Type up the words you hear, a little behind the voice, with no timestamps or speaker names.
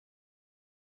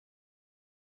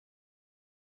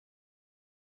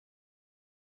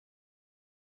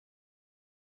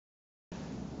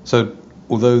So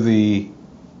although the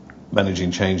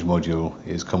Managing Change module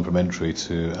is complementary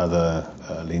to other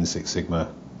Lean Six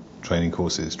Sigma training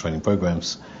courses, training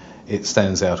programs, it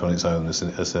stands out on its own as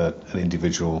an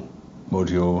individual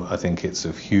module. I think it's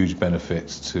of huge benefit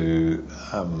to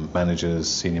managers,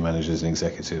 senior managers and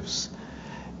executives.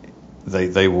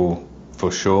 They will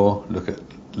for sure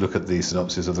look at the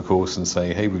synopsis of the course and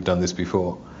say, hey, we've done this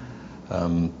before.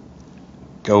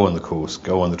 Go on the course,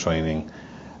 go on the training,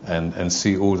 and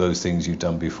see all those things you've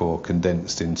done before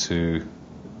condensed into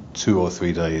 2 or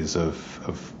 3 days of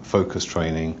focused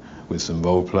training with some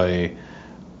role play,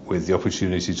 with the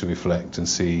opportunity to reflect and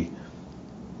see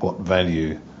what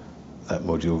value that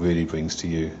module really brings to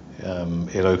you.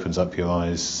 It opens up your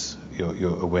eyes,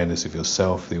 your awareness of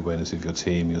yourself, the awareness of your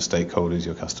team, your stakeholders,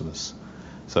 your customers.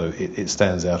 So it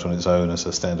stands out on its own as a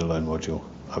standalone module.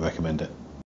 I recommend it.